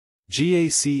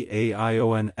GAC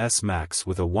AION S Max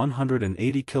with a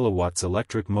 180 kW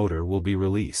electric motor will be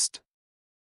released.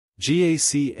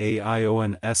 GAC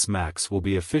AION S Max will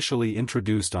be officially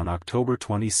introduced on October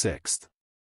 26.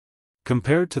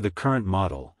 Compared to the current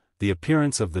model, the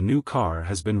appearance of the new car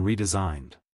has been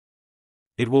redesigned.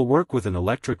 It will work with an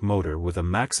electric motor with a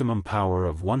maximum power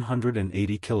of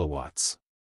 180 kW.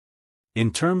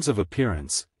 In terms of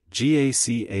appearance,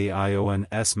 GAC AION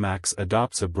S Max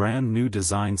adopts a brand new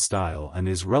design style and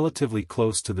is relatively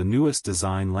close to the newest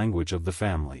design language of the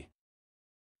family.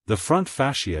 The front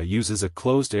fascia uses a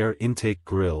closed air intake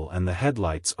grille and the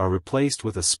headlights are replaced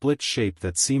with a split shape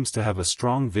that seems to have a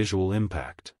strong visual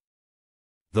impact.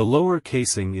 The lower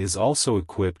casing is also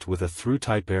equipped with a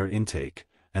through-type air intake,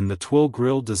 and the twill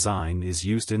grille design is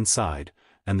used inside,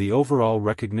 and the overall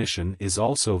recognition is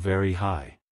also very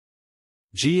high.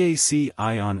 GAC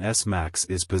AION S Max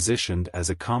is positioned as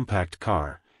a compact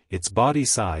car. Its body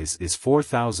size is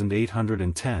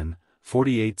 4,810,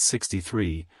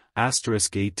 4863,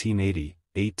 *1880,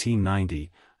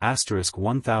 1890,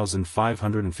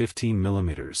 *1515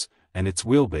 mm, and its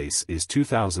wheelbase is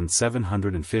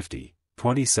 2,750,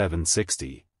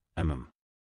 2760 mm.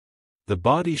 The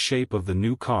body shape of the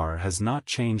new car has not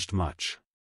changed much.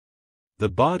 The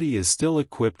body is still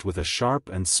equipped with a sharp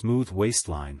and smooth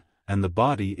waistline, and the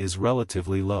body is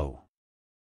relatively low.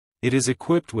 It is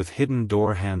equipped with hidden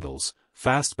door handles,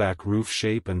 fastback roof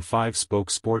shape and 5-spoke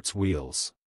sports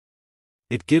wheels.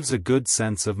 It gives a good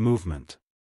sense of movement.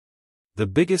 The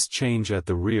biggest change at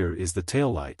the rear is the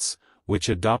taillights, which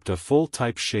adopt a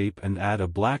full-type shape and add a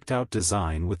blacked-out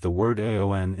design with the word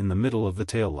AION in the middle of the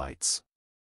taillights.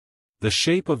 The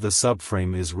shape of the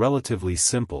subframe is relatively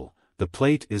simple, the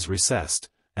plate is recessed,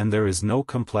 and there is no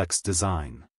complex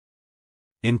design.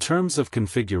 In terms of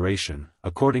configuration,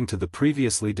 according to the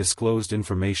previously disclosed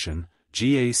information,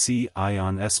 GAC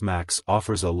AION S Max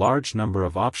offers a large number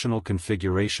of optional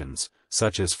configurations,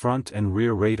 such as front and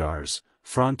rear radars,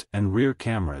 front and rear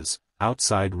cameras,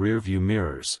 outside rear view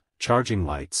mirrors, charging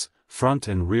lights, front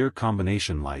and rear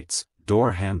combination lights,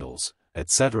 door handles,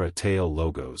 etc. Tail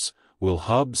logos, wheel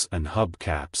hubs and hub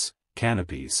caps,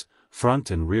 canopies, front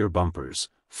and rear bumpers,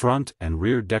 front and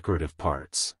rear decorative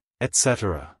parts,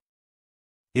 etc.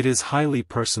 It is highly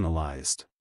personalized.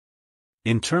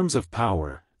 In terms of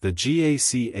power, the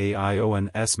GAC AION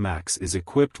S Max is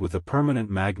equipped with a permanent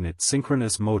magnet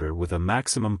synchronous motor with a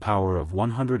maximum power of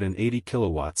 180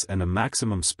 kW and a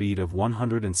maximum speed of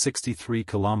 163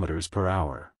 km per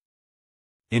hour.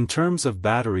 In terms of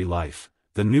battery life,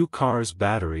 the new car's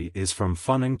battery is from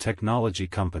Funning Technology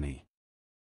Company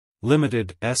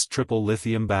Limited S triple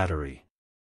lithium battery.